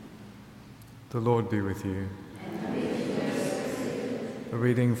The Lord be with you. A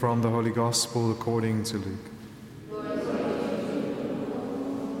reading from the Holy Gospel according to Luke.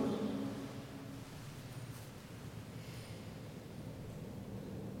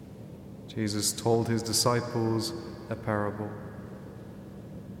 Jesus told his disciples a parable.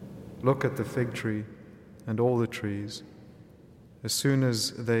 Look at the fig tree and all the trees. As soon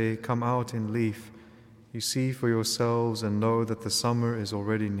as they come out in leaf, you see for yourselves and know that the summer is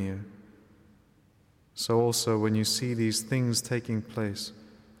already near. So also, when you see these things taking place,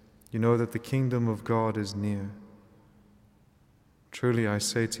 you know that the kingdom of God is near. Truly I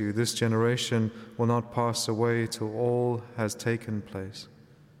say to you, this generation will not pass away till all has taken place.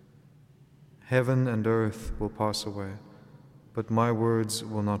 Heaven and earth will pass away, but my words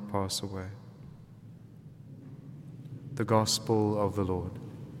will not pass away. The Gospel of the Lord.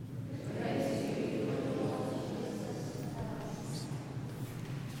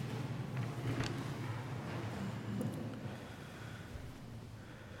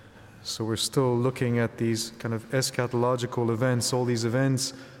 So we're still looking at these kind of eschatological events, all these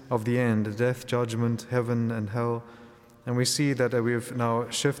events of the end, death, judgment, heaven and hell. And we see that we have now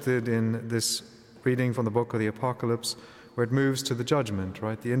shifted in this reading from the book of the Apocalypse, where it moves to the judgment,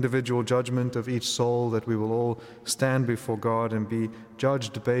 right? The individual judgment of each soul, that we will all stand before God and be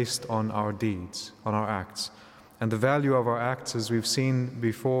judged based on our deeds, on our acts. And the value of our acts, as we've seen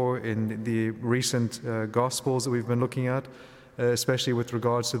before in the recent Gospels that we've been looking at, especially with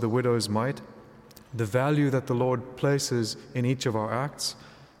regards to the widow's mite, the value that the Lord places in each of our acts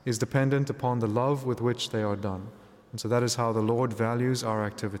is dependent upon the love with which they are done. And so that is how the Lord values our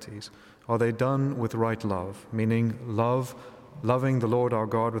activities. Are they done with right love, meaning loving the Lord our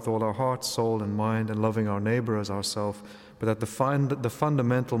God with all our heart, soul, and mind, and loving our neighbor as ourselves, but that the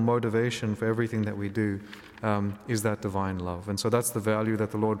fundamental motivation for everything that we do is that divine love. And so that's the value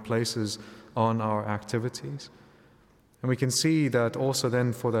that the Lord places on our activities. And we can see that also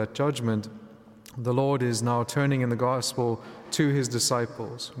then for that judgment, the Lord is now turning in the gospel to his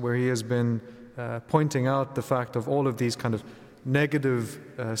disciples, where he has been pointing out the fact of all of these kind of negative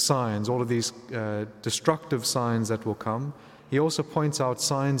signs, all of these destructive signs that will come. He also points out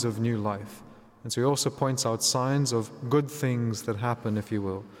signs of new life. And so he also points out signs of good things that happen, if you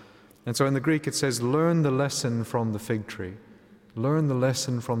will. And so in the Greek it says, learn the lesson from the fig tree. Learn the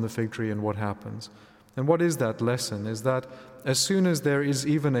lesson from the fig tree and what happens. And what is that lesson? Is that as soon as there is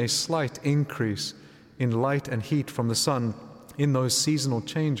even a slight increase in light and heat from the sun in those seasonal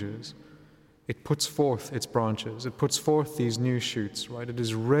changes, it puts forth its branches. It puts forth these new shoots, right? It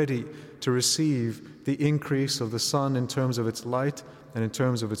is ready to receive the increase of the sun in terms of its light and in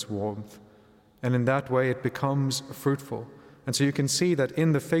terms of its warmth. And in that way it becomes fruitful. And so you can see that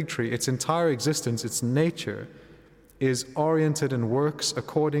in the fig tree, its entire existence, its nature, is oriented and works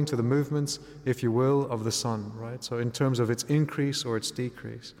according to the movements, if you will, of the sun, right? So in terms of its increase or its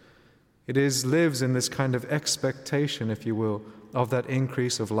decrease. It lives in this kind of expectation, if you will, of that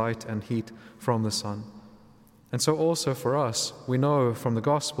increase of light and heat from the sun. And so also for us, we know from the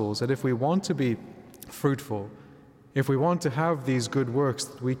Gospels that if we want to be fruitful, if we want to have these good works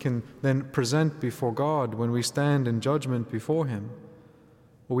that we can then present before God when we stand in judgment before him,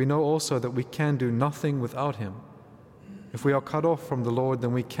 well, we know also that we can do nothing without him. If we are cut off from the Lord,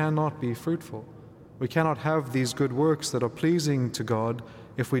 then we cannot be fruitful. We cannot have these good works that are pleasing to God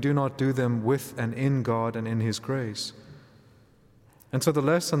if we do not do them with and in God and in his grace. And so the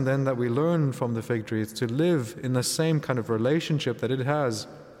lesson then that we learn from the fig tree is to live in the same kind of relationship that it has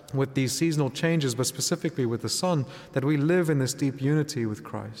with these seasonal changes, but specifically with the sun, that we live in this deep unity with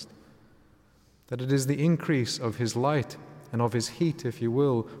Christ. That it is the increase of his light and of his heat, if you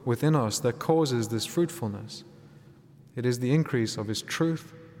will, within us that causes this fruitfulness. It is the increase of his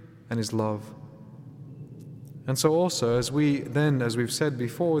truth and his love. And so also, as we've said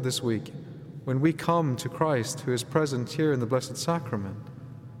before this week, when we come to Christ who is present here in the Blessed Sacrament,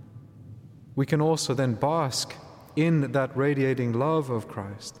 we can also then bask in that radiating love of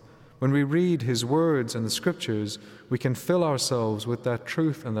Christ. When we read his words and the scriptures, we can fill ourselves with that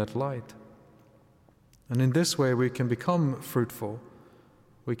truth and that light. And in this way we can become fruitful.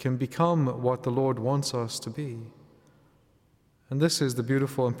 We can become what the Lord wants us to be. And this is the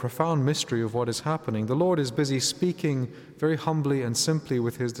beautiful and profound mystery of what is happening. The Lord is busy speaking very humbly and simply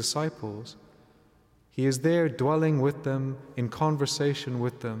with his disciples. He is there dwelling with them, in conversation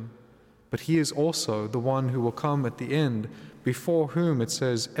with them. But he is also the one who will come at the end, before whom it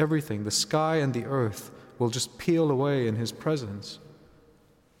says everything, the sky and the earth, will just peel away in his presence.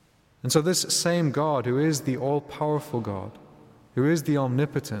 And so this same God, who is the all-powerful God, who is the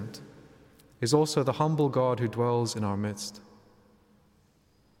omnipotent, is also the humble God who dwells in our midst.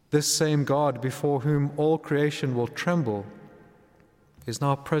 This same God before whom all creation will tremble is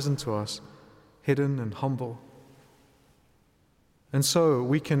now present to us, hidden and humble. And so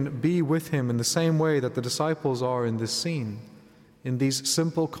we can be with him in the same way that the disciples are in this scene, in these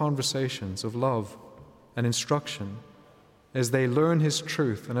simple conversations of love and instruction, as they learn his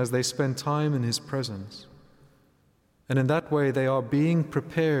truth and as they spend time in his presence. And in that way they are being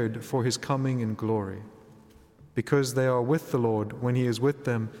prepared for his coming in glory, because they are with the Lord when he is with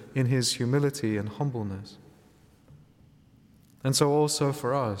them in his humility and humbleness. And so also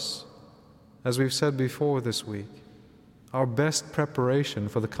for us, as we've said before this week, our best preparation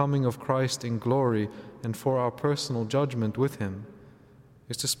for the coming of Christ in glory and for our personal judgment with him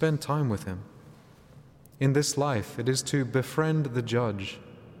is to spend time with him. In this life, it is to befriend the judge.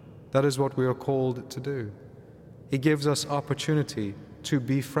 That is what we are called to do. He gives us opportunity to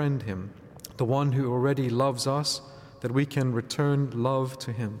befriend him, the one who already loves us, that we can return love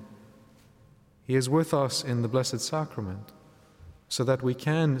to him. He is with us in the Blessed Sacrament, so that we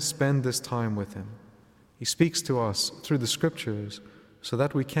can spend this time with him. He speaks to us through the Scriptures, so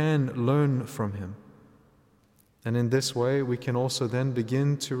that we can learn from him. And in this way, we can also then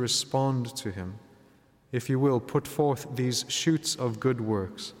begin to respond to him. If you will, put forth these shoots of good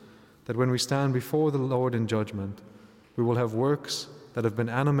works, that when we stand before the Lord in judgment, we will have works that have been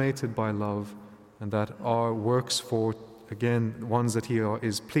animated by love, and that are works for, again, ones that he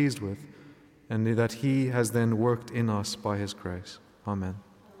is pleased with, and that he has then worked in us by his grace. Amen.